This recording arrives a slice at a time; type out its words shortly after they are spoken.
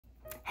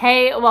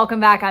Hey,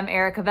 welcome back. I'm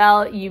Erica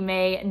Bell. You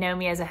may know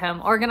me as a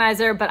home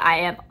organizer, but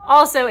I am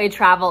also a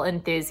travel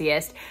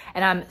enthusiast.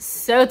 And I'm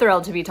so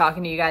thrilled to be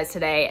talking to you guys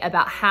today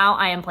about how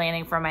I am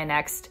planning for my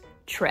next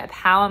trip.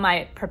 How am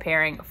I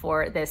preparing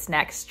for this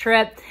next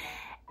trip?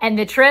 And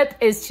the trip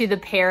is to the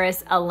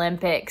Paris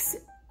Olympics.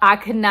 I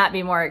could not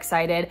be more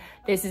excited.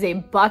 This is a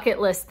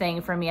bucket list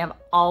thing for me. I've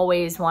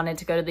always wanted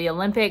to go to the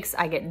Olympics.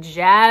 I get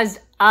jazzed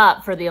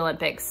up for the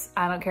Olympics.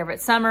 I don't care if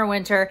it's summer,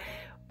 winter.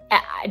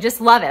 I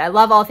just love it. I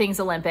love all things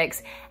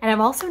Olympics. And I've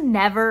also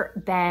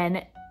never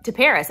been to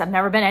Paris. I've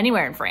never been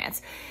anywhere in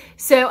France.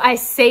 So I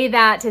say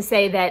that to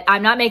say that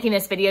I'm not making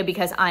this video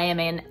because I am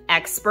an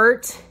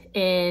expert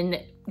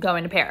in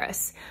going to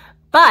Paris.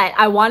 But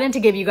I wanted to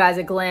give you guys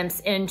a glimpse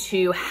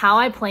into how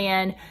I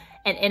plan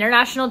an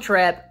international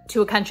trip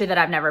to a country that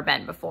I've never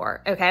been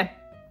before, okay?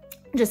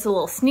 Just a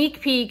little sneak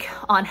peek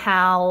on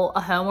how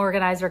a home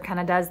organizer kind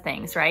of does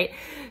things, right?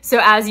 So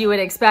as you would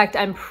expect,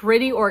 I'm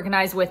pretty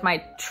organized with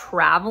my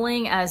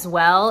traveling as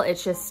well.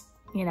 It's just,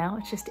 you know,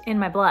 it's just in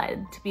my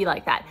blood to be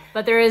like that.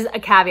 But there is a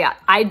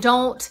caveat. I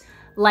don't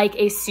like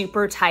a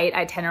super tight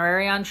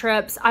itinerary on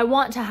trips. I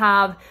want to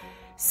have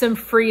some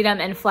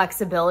freedom and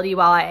flexibility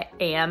while I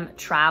am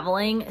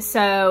traveling.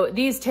 So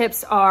these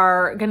tips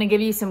are gonna give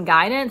you some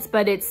guidance,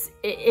 but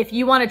if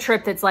you want a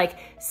trip that's like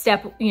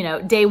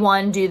day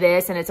one, do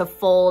this, and it's a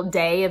full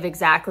day of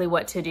exactly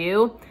what to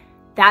do,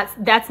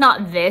 that's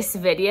not this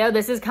video.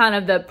 This is kind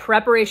of the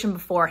preparation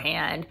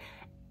beforehand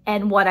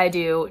and what I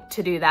do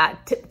to do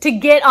that, to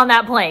get on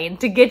that plane,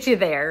 to get you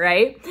there,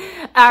 right?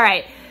 All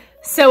right.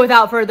 So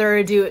without further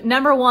ado,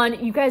 number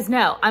one, you guys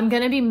know I'm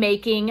gonna be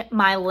making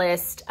my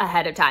list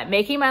ahead of time,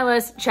 making my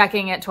list,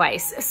 checking it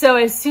twice. So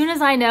as soon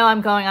as I know I'm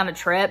going on a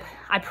trip,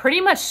 I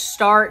pretty much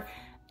start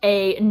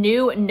a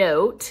new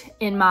note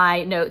in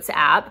my notes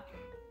app,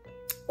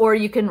 or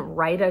you can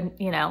write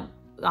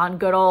on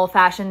good old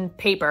fashioned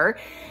paper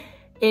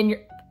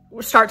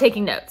start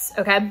taking notes,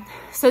 okay?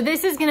 So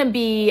this is gonna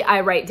be,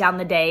 I write down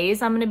the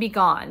days I'm gonna be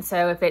gone.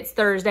 So if it's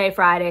Thursday,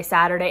 Friday,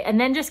 Saturday, and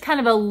then just kind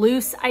of a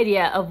loose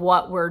idea of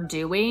what we're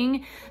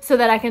doing so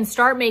that I can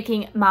start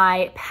making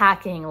my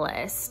packing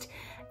list.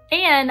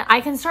 And I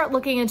can start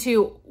looking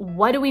into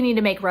what do we need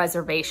to make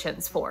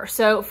reservations for.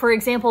 So for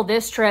example,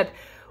 this trip,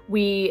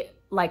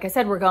 like I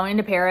said, we're going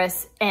to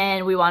Paris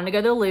and we wanted to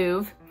go to the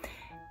Louvre.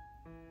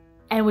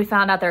 And we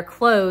found out they're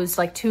closed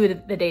like 2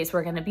 of the days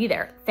we're gonna be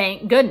there.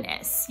 Thank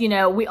goodness. You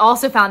know, we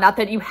also found out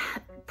that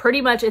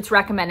pretty much it's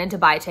recommended to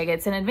buy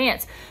tickets in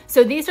advance.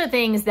 So these are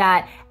things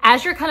that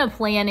as you're kind of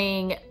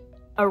planning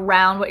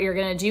around what you're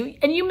gonna do,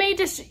 and you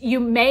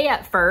may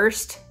at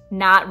first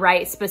not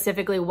write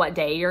specifically what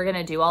day you're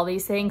gonna do all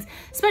these things,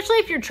 especially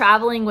if you're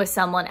traveling with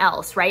someone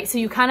else, right? So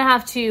you kind of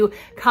have to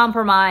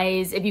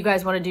compromise if you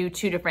guys wanna do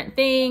 2 different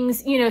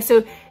things,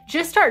 so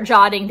just start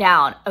jotting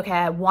down, okay,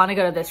 I wanna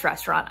go to this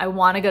restaurant, I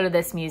wanna go to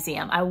this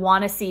museum, I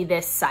wanna see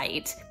this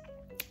site.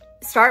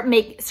 Start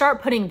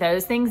putting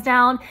those things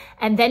down,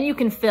 and then you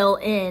can fill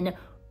in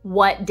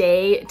what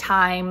day,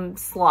 time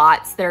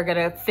slots they're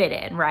gonna fit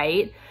in,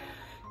 right?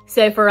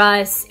 So for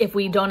us, if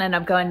we don't end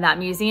up going to that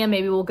museum,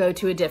 maybe we'll go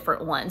to a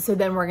different one. So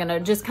then we're gonna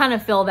just kind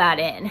of fill that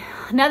in.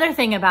 Another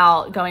thing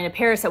about going to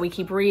Paris that we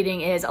keep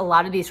reading is a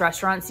lot of these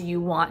restaurants, you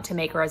want to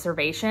make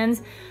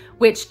reservations,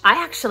 which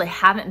I actually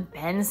haven't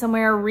been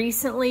somewhere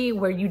recently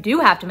where you do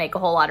have to make a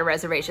whole lot of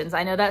reservations.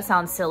 I know that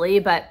sounds silly,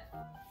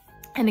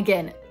 and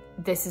again,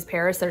 this is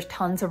Paris, there's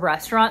tons of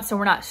restaurants, so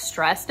we're not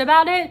stressed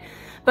about it.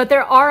 But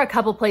there are a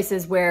couple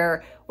places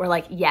where we're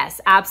like,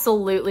 yes,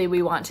 absolutely,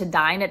 we want to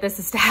dine at this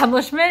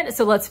establishment,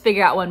 so let's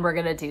figure out when we're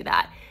gonna do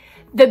that.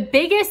 The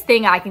biggest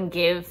thing I can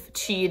give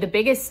to you, the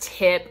biggest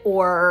tip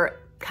or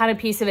kind of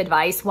piece of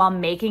advice while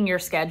making your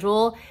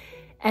schedule,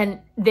 and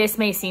this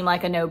may seem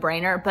like a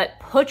no-brainer, but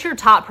put your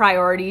top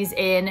priorities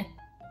in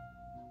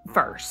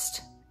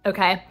first,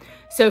 okay?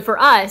 So for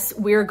us,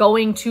 we're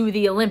going to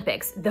the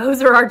Olympics.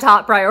 Those are our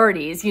top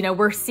priorities.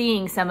 We're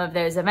seeing some of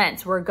those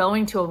events. We're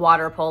going to a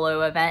water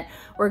polo event.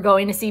 We're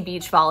going to see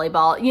beach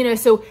volleyball,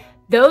 so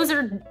those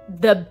are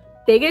the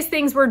biggest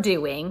things we're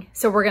doing.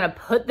 So we're gonna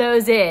put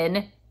those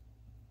into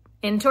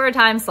our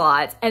time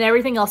slots, and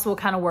everything else will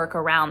kind of work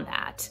around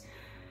that.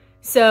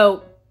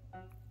 So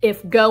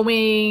if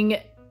going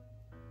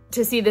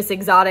to see this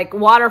exotic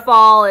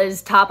waterfall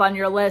is top on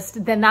your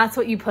list, then that's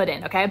what you put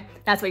in, okay?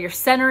 That's what you're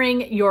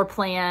centering your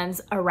plans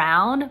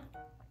around.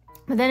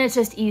 But then it's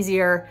just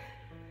easier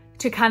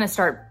to kind of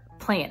start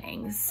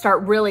planning,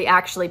 start really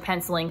actually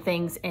penciling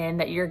things in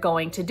that you're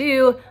going to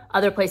do,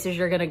 other places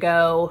you're gonna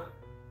go,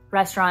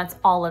 restaurants,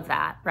 all of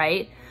that,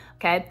 right?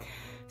 Okay.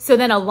 So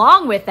then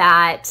along with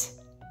that,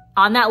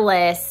 on that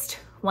list,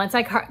 once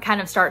I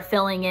kind of start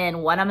filling in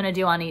what I'm gonna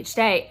do on each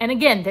day, and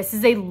again, this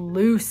is a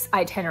loose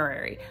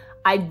itinerary.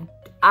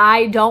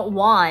 I don't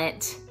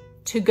want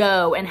to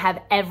go and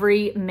have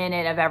every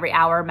minute of every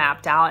hour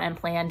mapped out and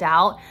planned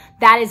out.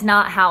 That is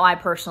not how I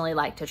personally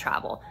like to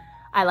travel.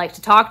 I like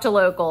to talk to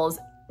locals,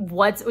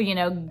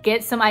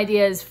 get some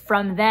ideas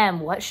from them.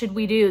 What should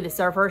we do? This is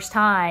our first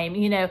time,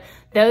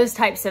 those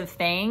types of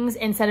things,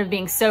 instead of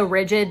being so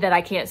rigid that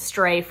I can't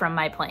stray from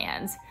my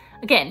plans.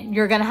 Again,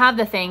 you're going to have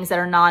the things that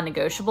are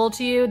non-negotiable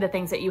to you, the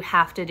things that you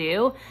have to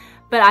do,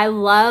 but I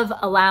love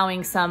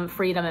allowing some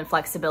freedom and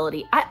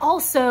flexibility. I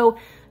also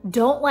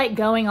don't like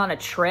going on a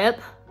trip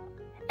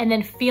and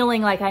then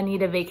feeling like I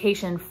need a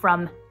vacation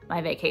from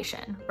my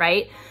vacation,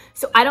 right?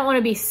 So I don't want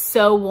to be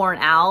so worn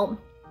out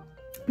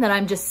that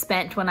I'm just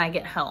spent when I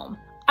get home.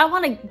 I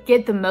want to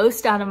get the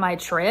most out of my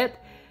trip,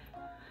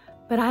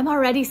 but I'm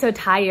already so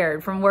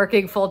tired from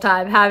working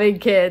full-time, having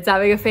kids,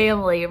 having a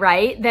family,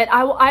 right? That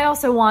I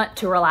also want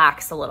to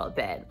relax a little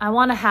bit. I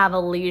want to have a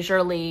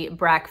leisurely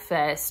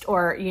breakfast,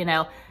 or,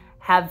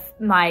 have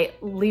my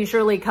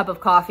leisurely cup of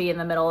coffee in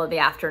the middle of the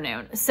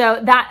afternoon.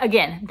 So that,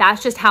 again,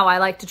 that's just how I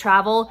like to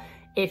travel.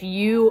 If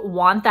you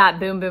want that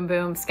boom, boom,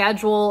 boom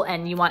schedule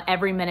and you want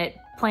every minute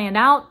planned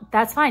out,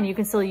 that's fine. You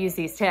can still use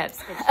these tips.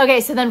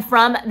 Okay, so then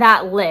from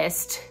that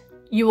list,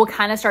 you will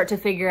kind of start to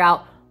figure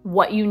out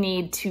what you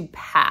need to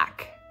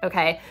pack,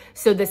 okay?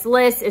 So this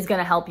list is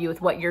gonna help you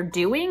with what you're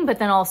doing, but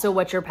then also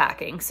what you're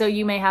packing. So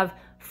you may have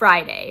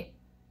Friday,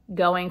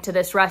 going to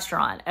this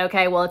restaurant.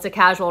 Okay, well, it's a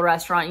casual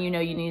restaurant, you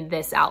need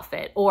this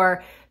outfit.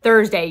 Or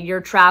Thursday,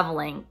 you're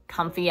traveling,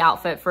 comfy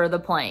outfit for the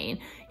plane.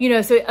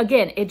 So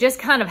again, it just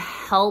kind of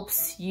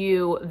helps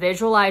you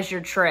visualize your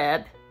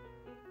trip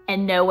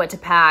and know what to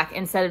pack,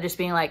 instead of just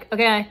being like,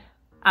 okay,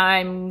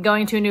 I'm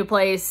going to a new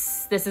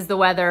place, this is the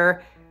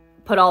weather,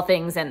 put all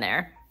things in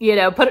there.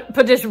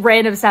 Put just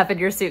random stuff in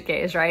your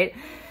suitcase, right?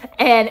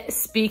 And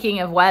speaking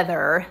of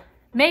weather,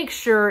 make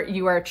sure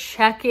you are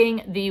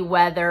checking the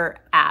weather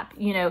app.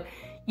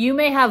 You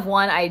may have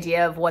one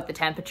idea of what the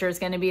temperature is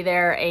going to be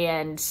there,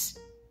 and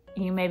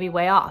you may be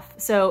way off.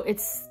 So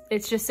it's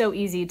just so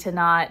easy to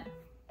not,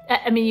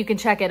 you can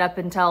check it up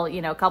until,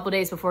 a couple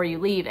days before you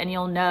leave, and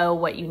you'll know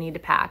what you need to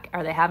pack.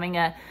 Are they having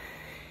a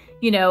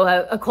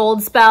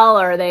cold spell?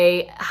 Or are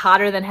they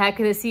hotter than heck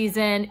this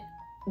season?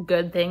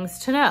 Good things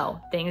to know,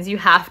 things you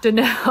have to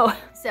know.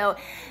 So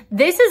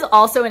this is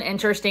also an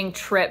interesting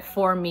trip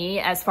for me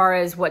as far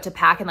as what to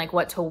pack and like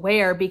what to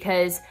wear,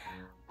 because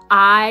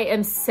I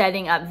am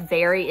setting up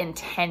very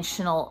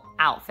intentional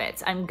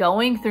outfits. I'm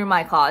going through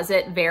my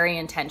closet very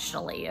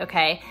intentionally,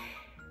 okay?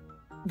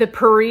 The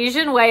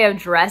Parisian way of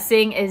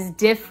dressing is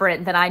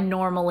different than I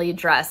normally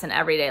dress in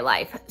everyday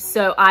life.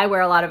 So I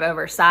wear a lot of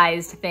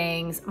oversized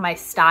things. My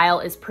style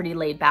is pretty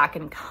laid back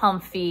and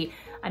comfy.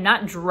 I'm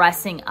not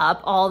dressing up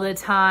all the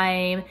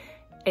time.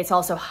 It's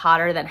also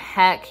hotter than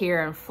heck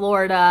here in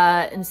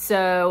Florida. And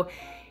so,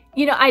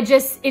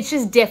 it's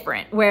just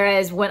different.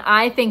 Whereas when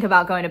I think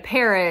about going to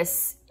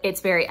Paris,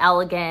 it's very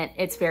elegant,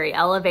 it's very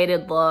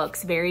elevated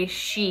looks, very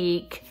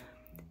chic.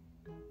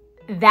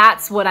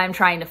 That's what I'm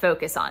trying to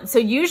focus on. So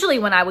usually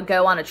when I would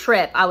go on a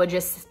trip, I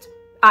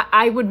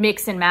would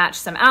mix and match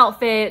some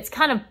outfits,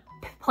 kind of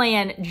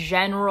plan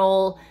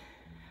general,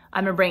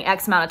 I'm gonna bring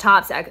X amount of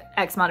tops,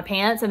 X amount of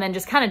pants, and then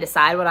just kind of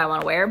decide what I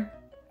wanna wear.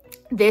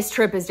 This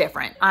trip is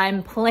different.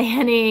 I'm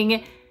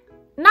planning,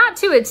 not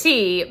to a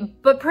T,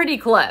 but pretty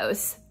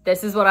close.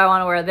 This is what I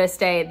wanna wear this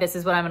day. This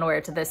is what I'm gonna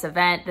wear to this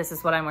event. This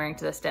is what I'm wearing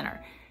to this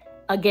dinner.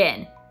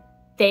 Again,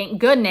 thank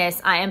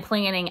goodness I am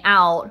planning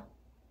out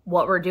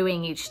what we're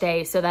doing each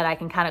day so that I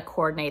can kind of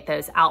coordinate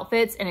those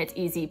outfits, and it's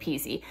easy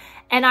peasy.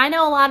 And I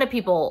know a lot of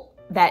people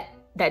that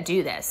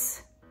do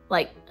this,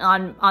 like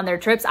on their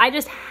trips. I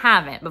just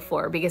haven't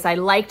before, because I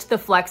liked the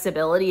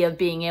flexibility of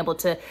being able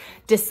to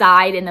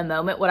decide in the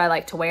moment what I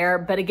like to wear.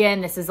 But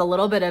again, this is a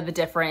little bit of a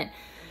different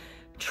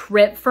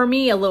trip for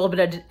me, a little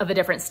bit of a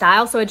different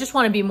style. So I just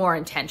want to be more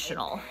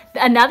intentional.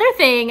 Another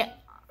thing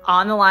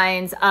on the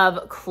lines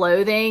of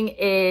clothing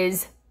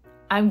is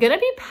I'm going to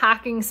be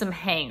packing some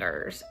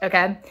hangers,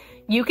 okay?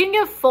 You can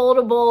get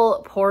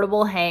foldable,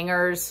 portable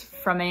hangers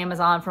from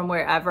Amazon, from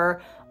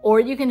wherever,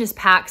 or you can just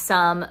pack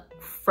some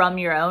from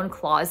your own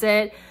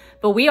closet.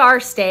 But we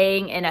are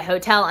staying in a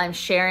hotel. I'm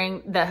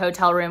sharing the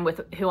hotel room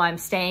with who I'm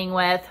staying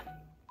with.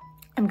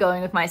 I'm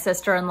going with my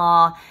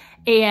sister-in-law,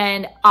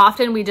 and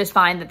often we just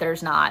find that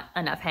there's not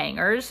enough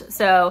hangers.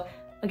 So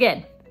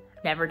again,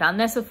 never done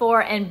this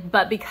before,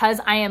 but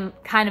because I am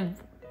kind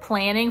of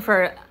planning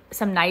for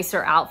some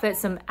nicer outfits,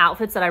 some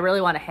outfits that I really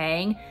want to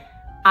hang,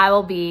 I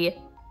will be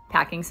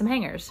packing some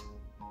hangers.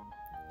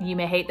 You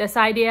may hate this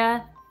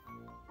idea,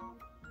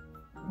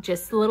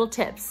 just little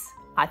tips.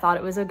 I thought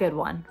it was a good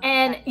one.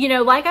 And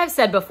like I've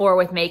said before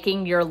with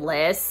making your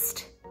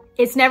list,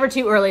 it's never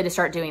too early to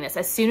start doing this.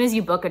 As soon as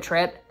you book a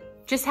trip,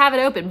 just have it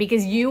open,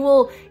 because you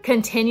will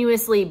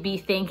continuously be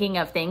thinking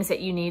of things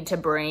that you need to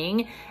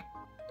bring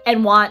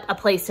and want a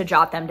place to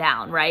jot them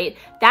down, right?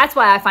 That's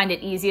why I find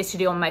it easiest to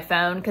do on my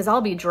phone, because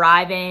I'll be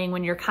driving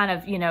when you're kind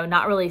of,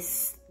 not really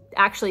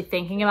actually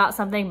thinking about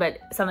something, but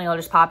something will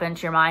just pop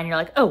into your mind. You're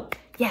like, oh,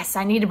 yes,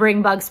 I need to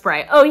bring bug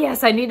spray. Oh,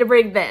 yes, I need to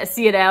bring this,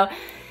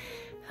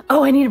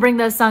 Oh, I need to bring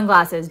those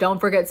sunglasses. Don't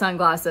forget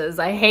sunglasses.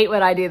 I hate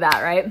when I do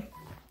that, right?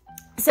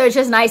 So it's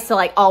just nice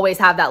to always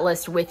have that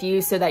list with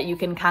you so that you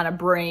can kind of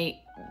bring,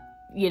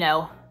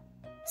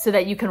 so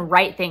that you can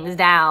write things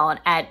down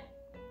at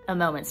a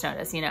moment's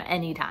notice, you know,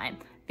 anytime.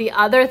 The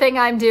other thing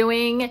I'm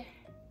doing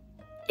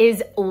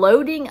is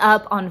loading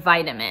up on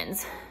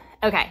vitamins.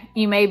 Okay,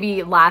 you may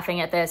be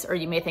laughing at this or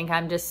you may think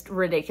I'm just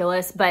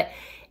ridiculous, but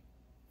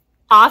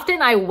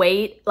often I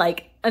wait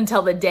like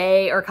until the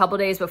day or a couple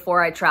days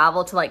before I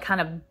travel to like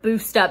kind of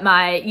boost up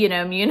my, you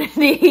know,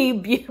 immunity,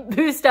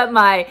 boost up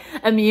my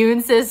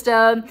immune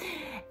system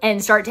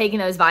and start taking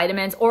those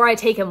vitamins, or I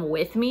take them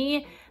with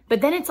me.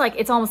 But then it's like,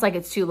 it's almost like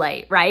it's too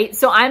late, right?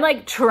 So I'm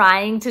like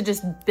trying to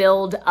just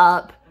build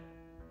up,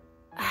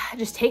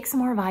 just take some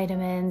more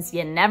vitamins.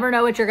 You never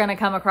know what you're gonna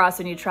come across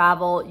when you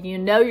travel. You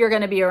know you're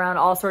gonna be around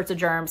all sorts of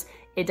germs.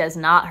 It does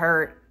not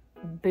hurt.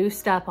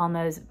 Boost up on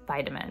those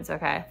vitamins,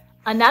 okay?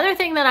 Another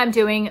thing that I'm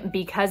doing,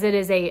 because it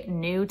is a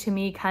new to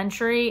me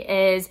country,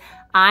 is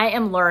I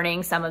am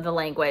learning some of the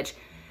language.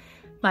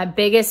 My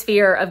biggest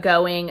fear of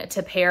going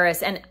to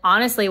Paris, and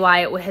honestly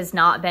why it has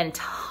not been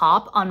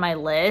top on my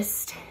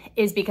list,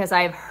 is because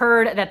I've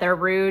heard that they're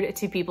rude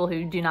to people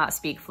who do not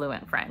speak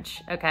fluent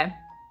French, okay?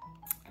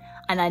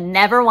 And I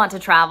never want to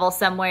travel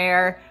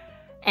somewhere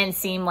and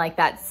seem like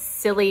that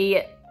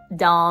silly,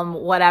 dumb,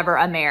 whatever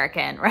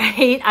American,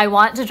 right? I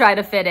want to try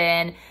to fit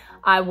in.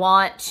 I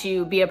want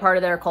to be a part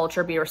of their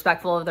culture, be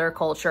respectful of their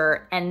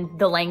culture, and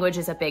the language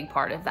is a big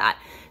part of that.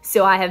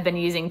 So I have been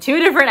using 2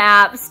 different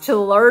apps to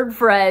learn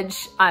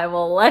French. I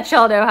will let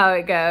y'all know how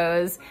it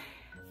goes.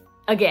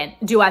 Again,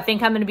 do I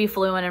think I'm gonna be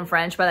fluent in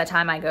French by the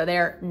time I go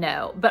there?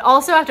 No. But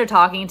also after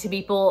talking to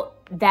people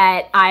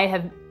that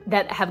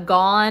have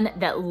gone,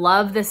 that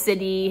love the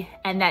city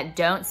and that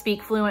don't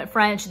speak fluent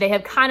French, they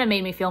have kind of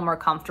made me feel more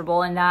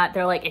comfortable in that.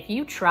 They're like, if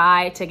you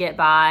try to get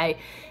by,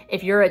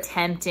 if you're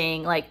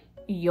attempting, like,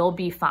 you'll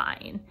be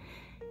fine.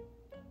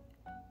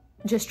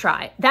 Just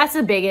try. That's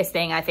the biggest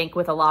thing I think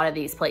with a lot of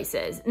these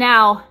places.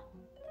 Now,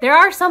 there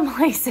are some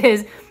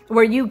places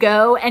where you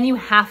go and you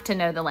have to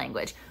know the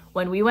language.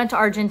 When we went to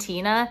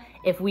Argentina,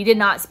 if we did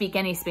not speak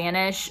any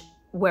Spanish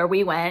where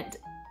we went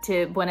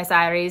to Buenos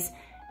Aires,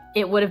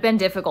 it would have been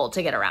difficult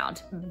to get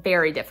around.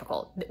 Very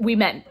difficult. We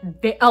met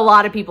a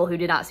lot of people who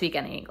did not speak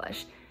any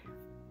English.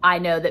 I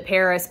know that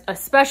Paris,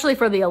 especially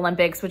for the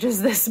Olympics, which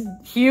is this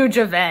huge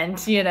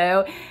event, you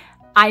know,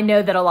 I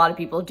know that a lot of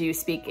people do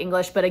speak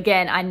English, but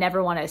again, I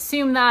never want to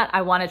assume that.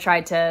 I want to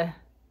try to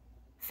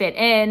fit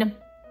in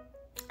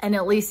and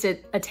at least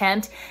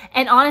attempt.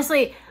 And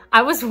honestly,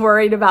 I was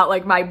worried about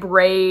like my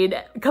brain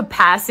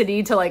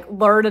capacity to like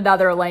learn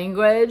another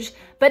language,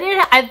 but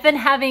I've been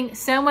having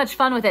so much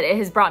fun with it. It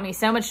has brought me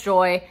so much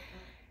joy.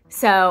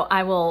 So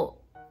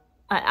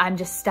I'm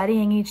just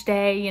studying each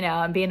day, you know,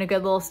 I'm being a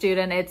good little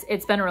student.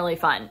 It's been really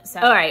fun.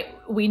 So, all right,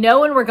 we know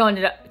when we're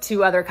going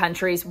to other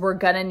countries, we're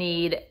gonna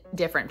need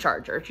different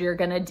chargers. You're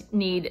gonna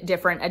need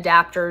different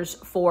adapters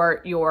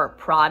for your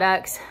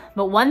products.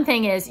 But one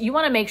thing is you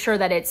wanna make sure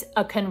that it's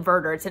a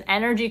converter. It's an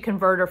energy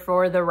converter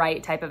for the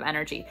right type of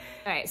energy.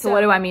 All right, so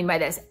what do I mean by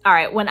this? All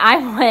right, when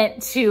I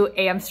went to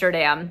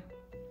Amsterdam,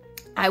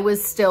 I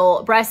was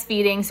still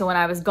breastfeeding. So when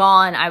I was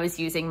gone, I was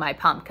using my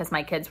pump because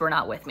my kids were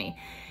not with me.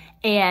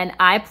 And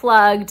I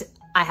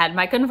had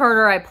my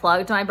converter, I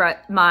plugged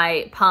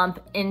my pump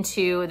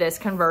into this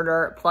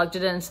converter, plugged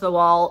it into the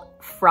wall,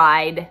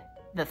 fried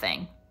the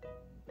thing.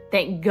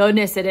 Thank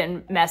goodness it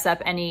didn't mess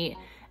up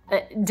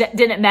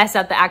didn't mess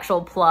up the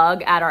actual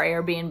plug at our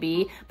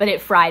Airbnb, but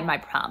it fried my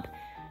pump.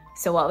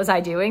 So what was I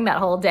doing that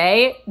whole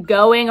day?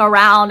 Going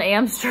around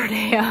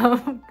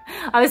Amsterdam.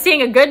 I was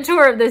seeing a good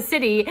tour of the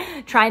city,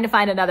 trying to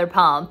find another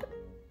pump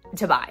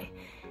to buy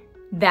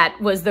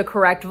that was the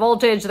correct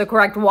voltage, the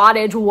correct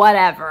wattage,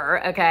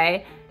 whatever,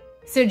 okay?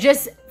 So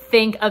just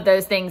think of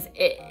those things.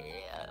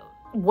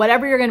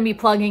 Whatever you're gonna be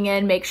plugging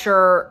in, make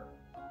sure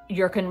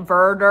your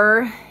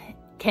converter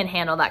can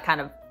handle that kind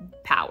of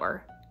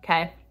power,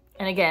 okay?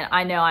 And again,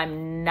 I know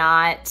I'm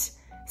not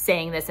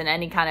saying this in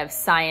any kind of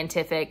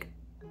scientific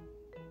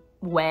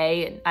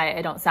way.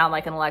 I don't sound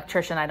like an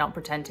electrician. I don't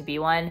pretend to be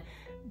one,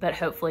 but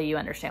hopefully you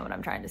understand what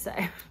I'm trying to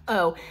say.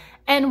 Oh,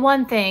 and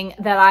one thing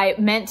that I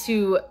meant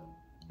to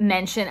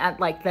mention at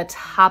like the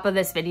top of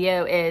this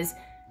video is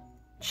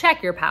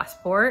check your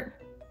passport.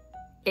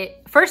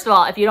 First of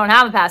all, if you don't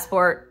have a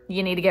passport,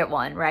 you need to get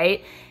one,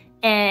 right?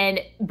 And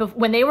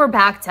when they were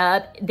backed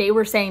up, they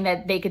were saying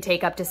that they could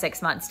take up to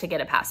 6 months to get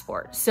a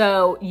passport.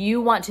 So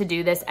you want to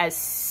do this as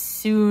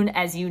soon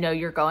as you know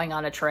you're going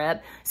on a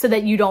trip so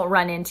that you don't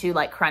run into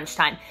like crunch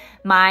time.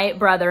 My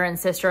brother and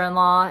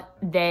sister-in-law,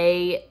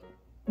 they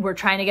were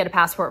trying to get a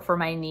passport for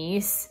my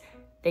niece.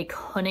 They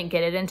couldn't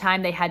get it in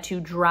time. They had to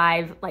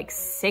drive like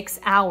 6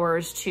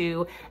 hours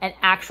to an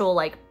actual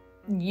like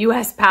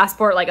US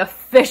passport, like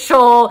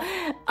official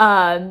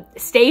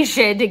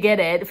station to get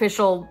it.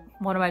 Official,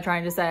 what am I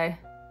trying to say?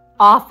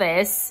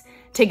 Office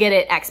to get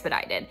it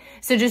expedited.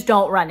 So just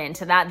don't run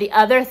into that. The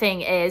other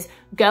thing is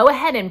go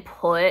ahead and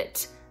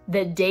put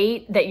the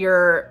date that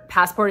your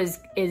passport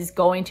is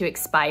going to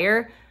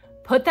expire.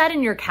 Put that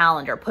in your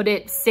calendar. Put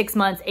it 6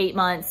 months, 8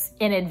 months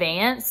in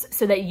advance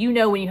so that you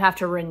know when you have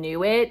to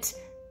renew it,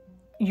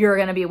 you're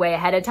gonna be way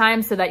ahead of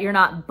time so that you're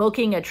not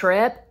booking a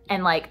trip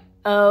and like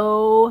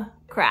oh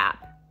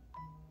crap,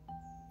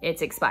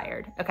 it's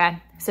expired,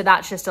 okay? So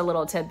that's just a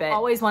little tidbit.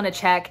 Always wanna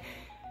check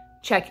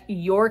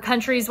your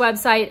country's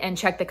website and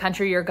check the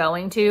country you're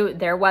going to,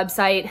 their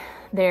website,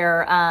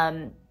 their,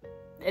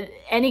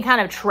 any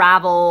kind of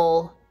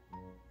travel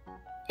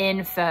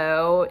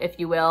info, if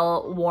you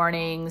will,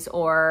 warnings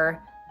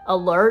or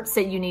alerts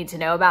that you need to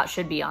know about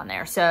should be on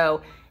there.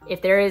 So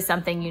if there is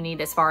something you need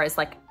as far as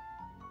like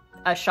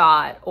a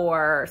shot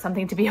or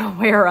something to be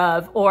aware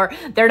of, or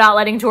they're not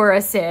letting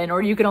tourists in,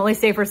 or you can only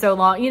stay for so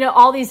long, you know,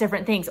 all these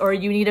different things, or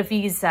you need a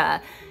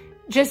visa,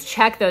 just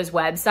check those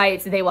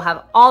websites. They will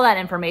have all that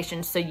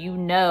information so you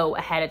know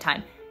ahead of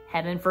time.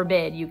 Heaven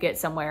forbid you get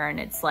somewhere and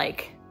it's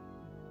like,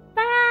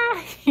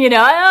 you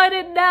know, oh, I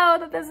didn't know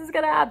that this is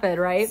gonna happen,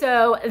 right?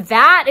 So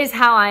that is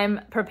how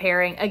I'm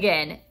preparing.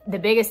 Again, the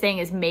biggest thing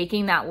is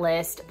making that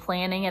list,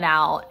 planning it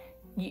out.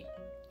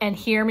 And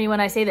hear me when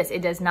I say this,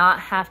 it does not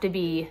have to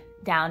be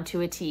down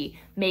to a T.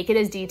 Make it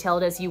as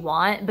detailed as you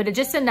want, but it's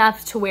just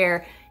enough to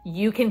where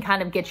you can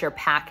kind of get your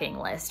packing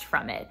list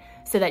from it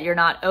so that you're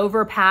not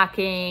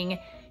overpacking,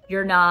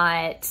 you're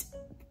not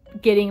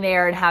getting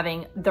there and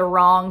having the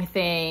wrong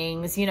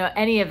things, you know,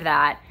 any of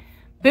that.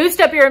 Boost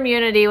up your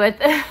immunity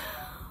with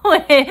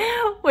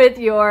with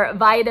your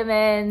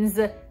vitamins.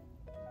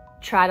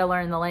 Try to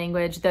learn the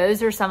language.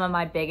 Those are some of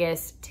my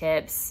biggest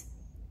tips.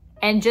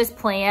 And just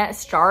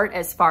start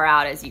as far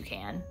out as you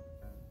can.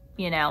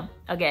 You know,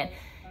 again,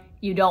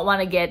 you don't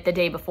want to get the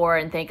day before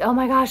and think, oh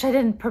my gosh, I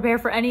didn't prepare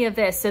for any of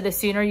this. So the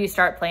sooner you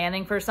start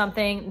planning for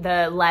something,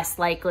 the less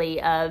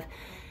likely of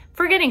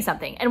forgetting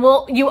something. And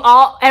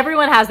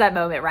everyone has that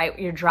moment, right?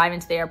 You're driving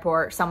to the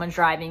airport, someone's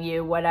driving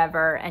you,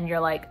 whatever, and you're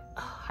like,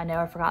 oh, I know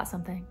I forgot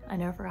something. I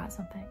know I forgot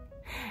something.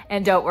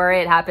 And don't worry,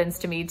 it happens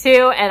to me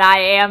too. And I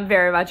am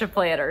very much a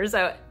planner.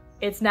 So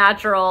it's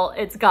natural,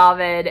 it's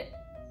common.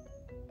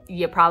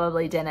 You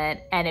probably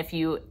didn't. And if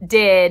you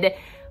did,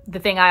 the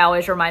thing I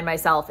always remind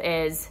myself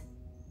is,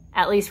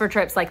 at least for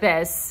trips like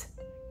this,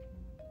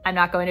 I'm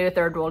not going to a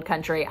third world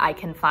country. I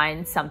can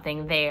find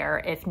something there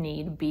if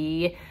need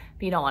be.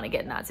 But you don't want to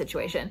get in that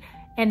situation.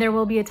 And there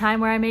will be a time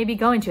where I may be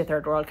going to a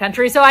third world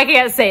country, so I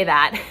can't say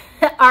that.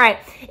 All right,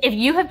 if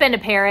you have been to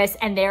Paris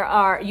and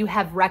you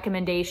have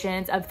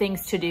recommendations of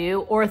things to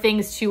do or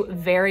things to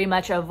very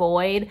much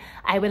avoid,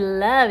 I would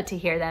love to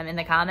hear them in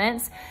the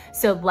comments.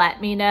 So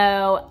let me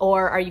know.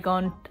 Or are you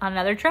going on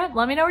another trip?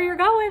 Let me know where you're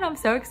going. I'm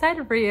so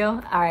excited for you.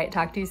 All right,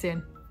 talk to you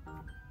soon.